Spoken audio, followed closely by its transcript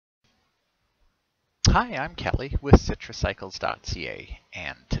Hi, I'm Kelly with citracycles.ca,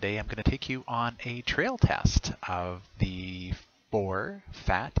 and today I'm going to take you on a trail test of the Boar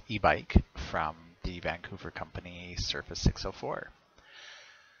Fat e-bike from the Vancouver company Surface 604.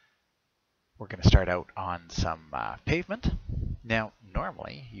 We're going to start out on some pavement. Now,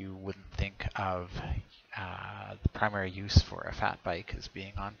 normally you wouldn't think of the primary use for a fat bike as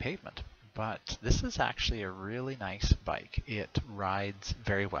being on pavement, but this is actually a really nice bike. It rides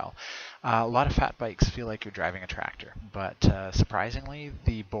very well. A lot of fat bikes feel like you're driving a tractor, but surprisingly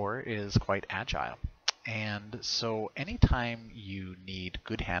the Boar is quite agile. And so anytime you need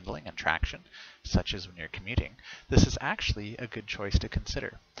good handling and traction, such as when you're commuting, this is actually a good choice to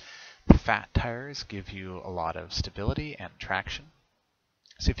consider. The fat tires give you a lot of stability and traction.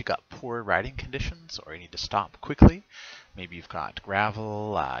 So if you've got poor riding conditions or you need to stop quickly, maybe you've got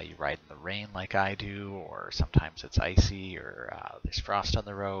gravel, you ride in the rain like I do, or sometimes it's icy or there's frost on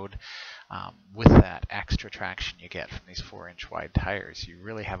the road, with that extra traction you get from these 4-inch wide tires, you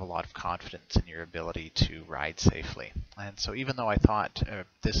really have a lot of confidence in your ability to ride safely. And so even though I thought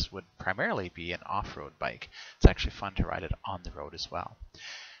this would primarily be an off-road bike, it's actually fun to ride it on the road as well.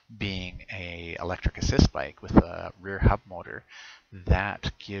 Being an electric assist bike with a rear hub motor,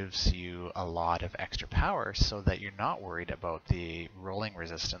 that gives you a lot of extra power so that you're not worried about the rolling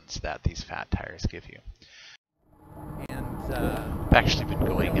resistance that these fat tires give you. And I've actually been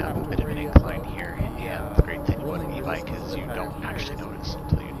going up a bit of an incline here, and the great thing about an e-bike is you don't actually notice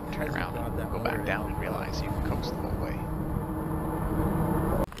until you turn around and go back down and realize you can coast the whole way.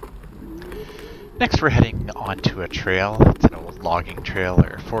 Next we're heading onto a trail. It's an old logging trail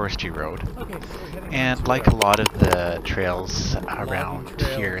or forestry road. And like a lot of the trails around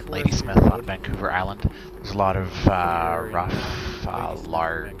here in Ladysmith on Vancouver Island, there's a lot of rough,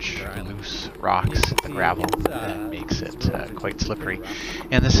 large, loose rocks and gravel that makes it quite slippery.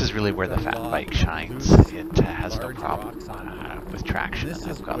 And this is really where the fat bike shines. It has no problem with traction, and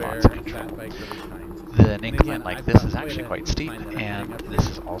I've got lots of control. An incline like this is actually quite steep, and this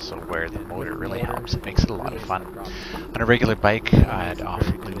is also where the motor really helps. It makes it a lot of fun. On a regular bike, I'd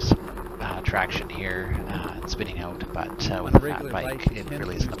often lose some traction here and spinning out, but with a fat bike, it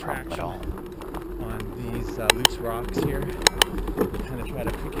really isn't a problem at all. On these loose rocks here, kind of try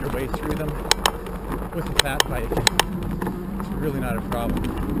to pick your way through them. With a fat bike, it's really not a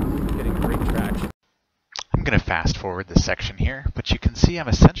problem getting great traction. I'm going to fast forward this section here, but you can see I'm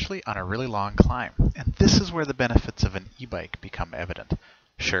essentially on a really long climb, and this is where the benefits of an e-bike become evident.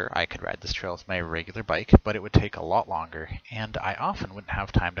 Sure, I could ride this trail with my regular bike, but it would take a lot longer, and I often wouldn't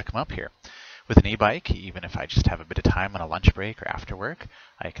have time to come up here. With an e-bike, even if I just have a bit of time on a lunch break or after work,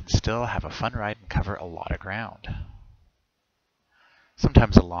 I can still have a fun ride and cover a lot of ground.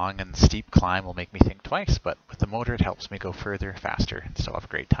 Sometimes a long and steep climb will make me think twice, but with the motor it helps me go further, faster, and still have a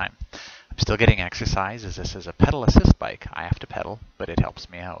great time. I'm still getting exercise, as this is a pedal assist bike. I have to pedal, but it helps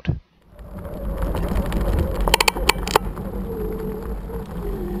me out.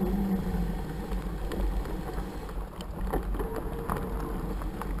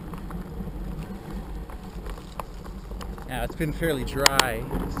 Now it's been fairly dry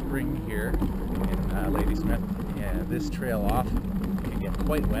spring here in Ladysmith, and this trail often can get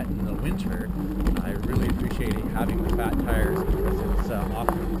quite wet in the winter. I really appreciate having the fat tires because it's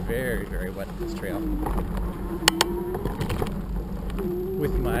often very, very wet this trail.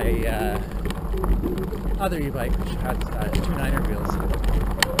 With my other e-bike, which has 2 9er wheels,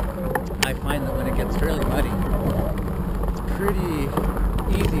 I find that when it gets fairly muddy, it's pretty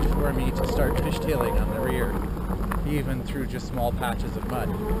easy for me to start fishtailing on the rear, even through just small patches of mud.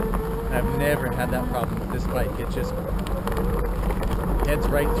 I've never had that problem with this bike. It just heads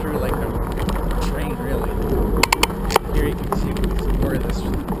right through like a train, really. Here you can see some more of this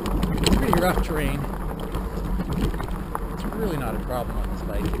pretty rough terrain. It's really not a problem on this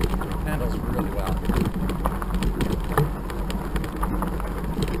bike. It handles really well.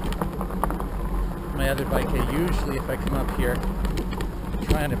 My other bike, I usually, if I come up here, I'm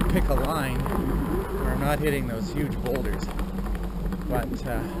trying to pick a line where I'm not hitting those huge boulders. But with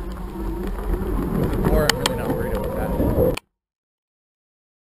the Boar, I'm really not worried about that.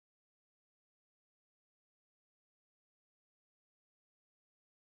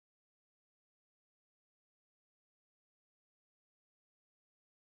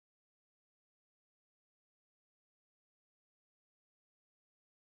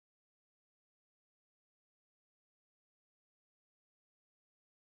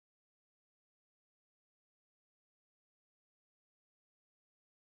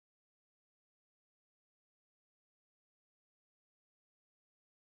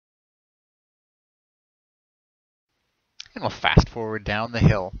 And we'll fast forward down the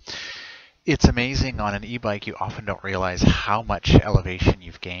hill. It's amazing on an e-bike, you often don't realize how much elevation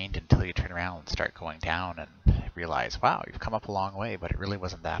you've gained until you turn around and start going down and realize, wow, you've come up a long way, but it really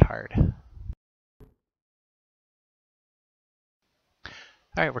wasn't that hard. All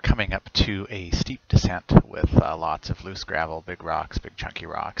right, we're coming up to a steep descent with lots of loose gravel, big rocks, big chunky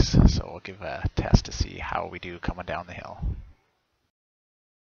rocks. So we'll give a test to see how we do coming down the hill.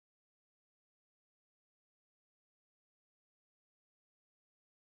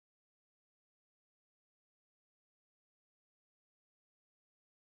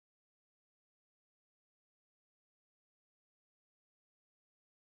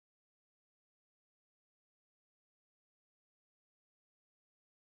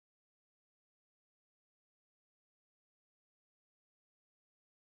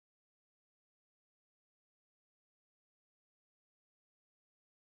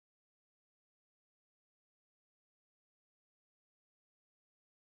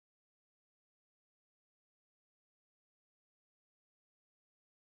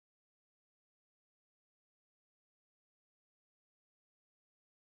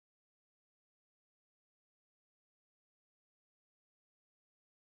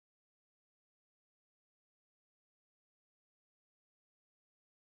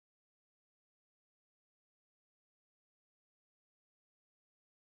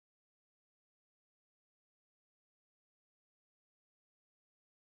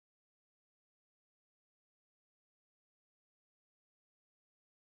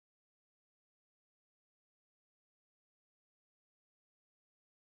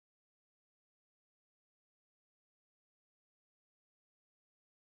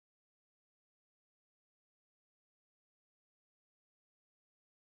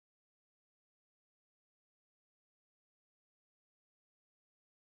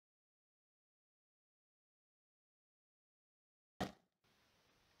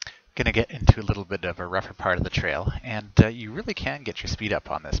 Going to get into a little bit of a rougher part of the trail, and you really can get your speed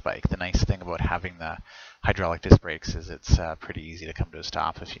up on this bike. The nice thing about having the hydraulic disc brakes is it's pretty easy to come to a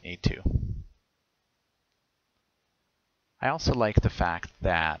stop if you need to. I also like the fact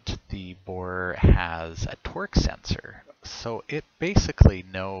that the Boar has a torque sensor, so it basically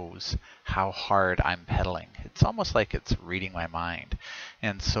knows how hard I'm pedaling. It's almost like it's reading my mind.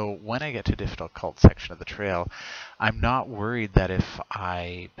 And so when I get to a difficult section of the trail, I'm not worried that if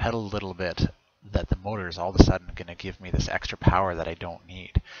I pedal a little bit, that the motor is all of a sudden going to give me this extra power that I don't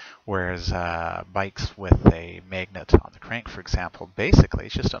need. Whereas bikes with a magnet on the crank, for example, basically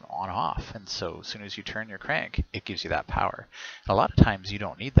it's just an on-off. And so as soon as you turn your crank, it gives you that power. And a lot of times you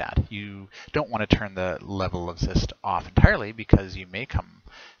don't need that. You don't want to turn the level of assist off entirely because you may come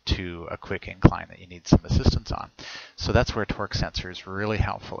to a quick incline that you need some assistance on. So that's where a torque sensor is really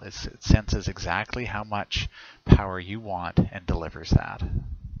helpful. It senses exactly how much power you want and delivers that.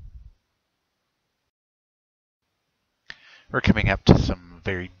 We're coming up to some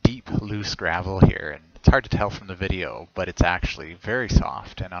very deep, loose gravel here, and it's hard to tell from the video, but it's actually very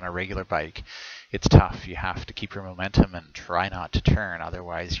soft, and on a regular bike, it's tough. You have to keep your momentum and try not to turn,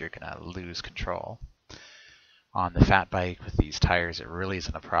 otherwise you're going to lose control. On the fat bike with these tires, it really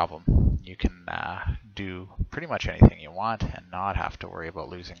isn't a problem. You can do pretty much anything you want and not have to worry about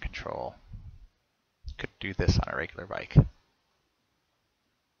losing control. You could do this on a regular bike.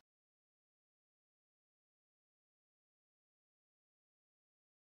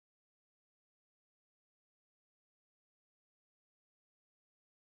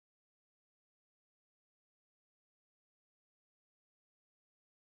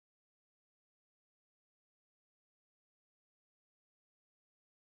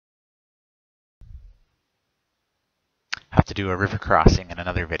 Have to do a river crossing in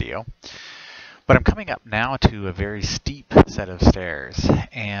another video. But I'm coming up now to a very steep set of stairs,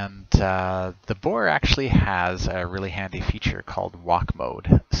 and the Boar actually has a really handy feature called walk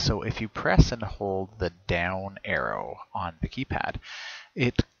mode. So if you press and hold the down arrow on the keypad,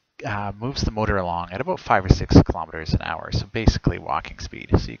 it moves the motor along at about 5 or 6 kilometers an hour, so basically walking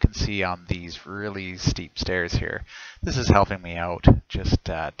speed. So you can see on these really steep stairs here, this is helping me out, just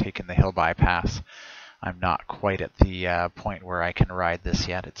taking the hill bypass. I'm not quite at the point where I can ride this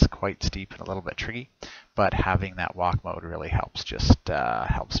yet. It's quite steep and a little bit tricky, but having that walk mode really helps. Just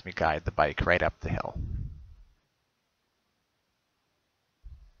helps me guide the bike right up the hill.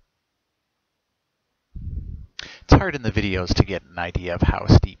 It's hard in the videos to get an idea of how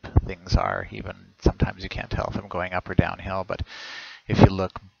steep things are. Even sometimes you can't tell if I'm going up or downhill, but if you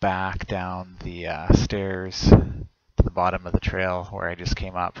look back down the stairs to the bottom of the trail where I just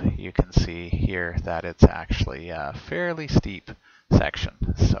came up, you can see here that it's actually a fairly steep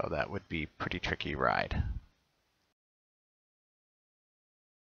section, so that would be a pretty tricky ride.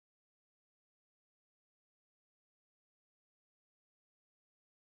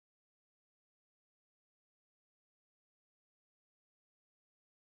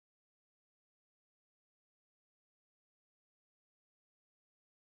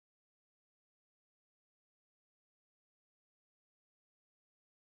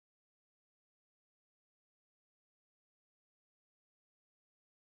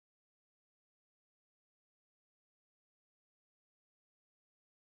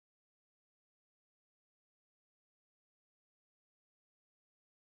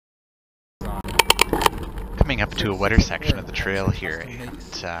 coming up to a wetter section of the trail here,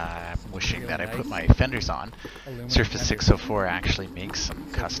 and I'm wishing that I put my fenders on. Surface 604 actually makes some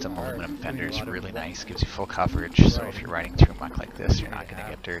custom aluminum fenders really nice, gives you full coverage, so if you're riding through muck like this, you're not going to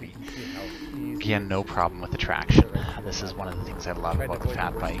get dirty. Again, no problem with the traction. This is one of the things I love about the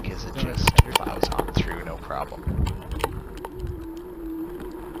fat bike, is it just plows on through no problem.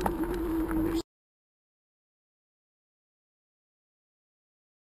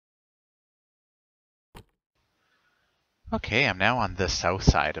 Okay, I'm now on the south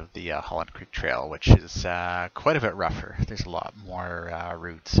side of the Holland Creek Trail, which is quite a bit rougher. There's a lot more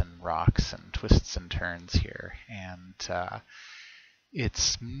roots and rocks and twists and turns here, and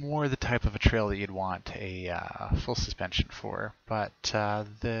it's more the type of a trail that you'd want a full suspension for, but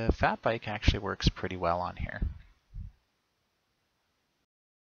the fat bike actually works pretty well on here.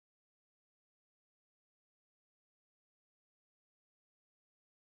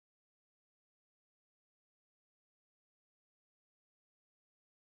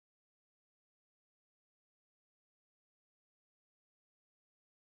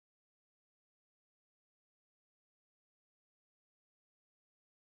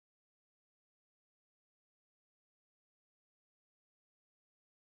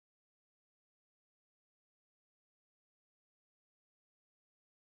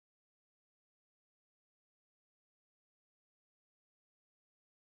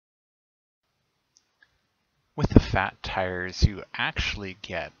 With the fat tires, you actually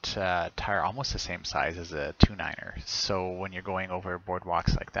get a tire almost the same size as a 2.9er. So when you're going over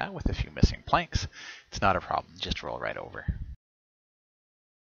boardwalks like that with a few missing planks, it's not a problem. Just roll right over.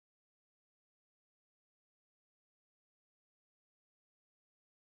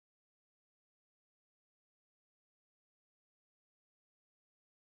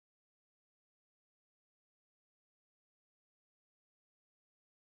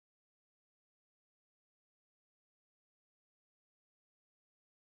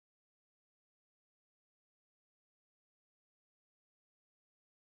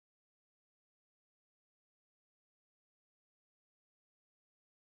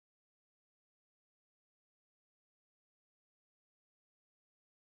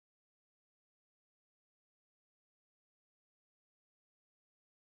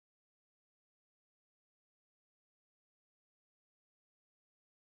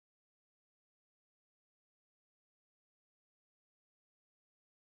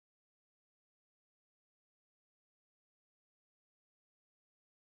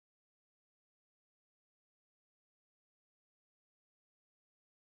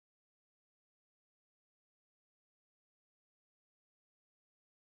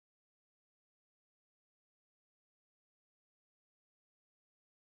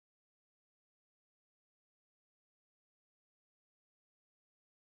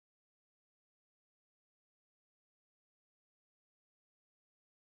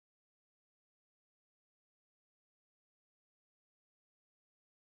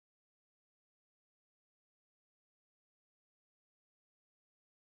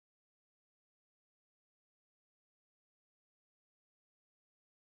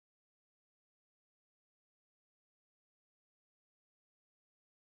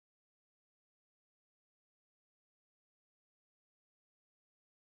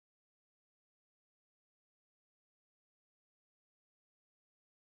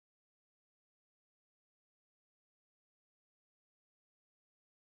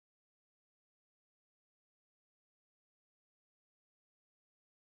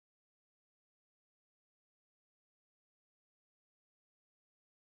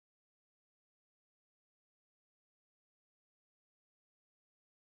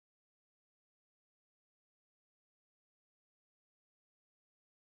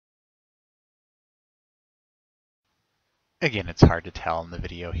 Again, it's hard to tell in the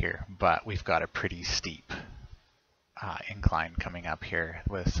video here, but we've got a pretty steep incline coming up here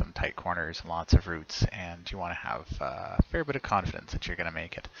with some tight corners and lots of roots, and you want to have a fair bit of confidence that you're going to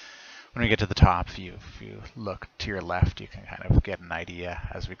make it. When we get to the top, if you look to your left, you can kind of get an idea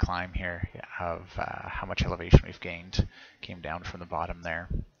as we climb here of how much elevation we've gained. Came down from the bottom there,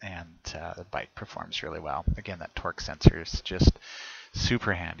 and the bike performs really well. Again, that torque sensor is just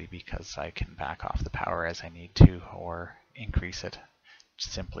super handy because I can back off the power as I need to or increase it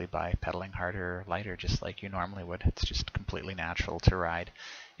simply by pedaling harder or lighter, just like you normally would. It's just completely natural to ride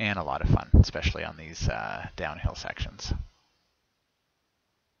and a lot of fun, especially on these downhill sections.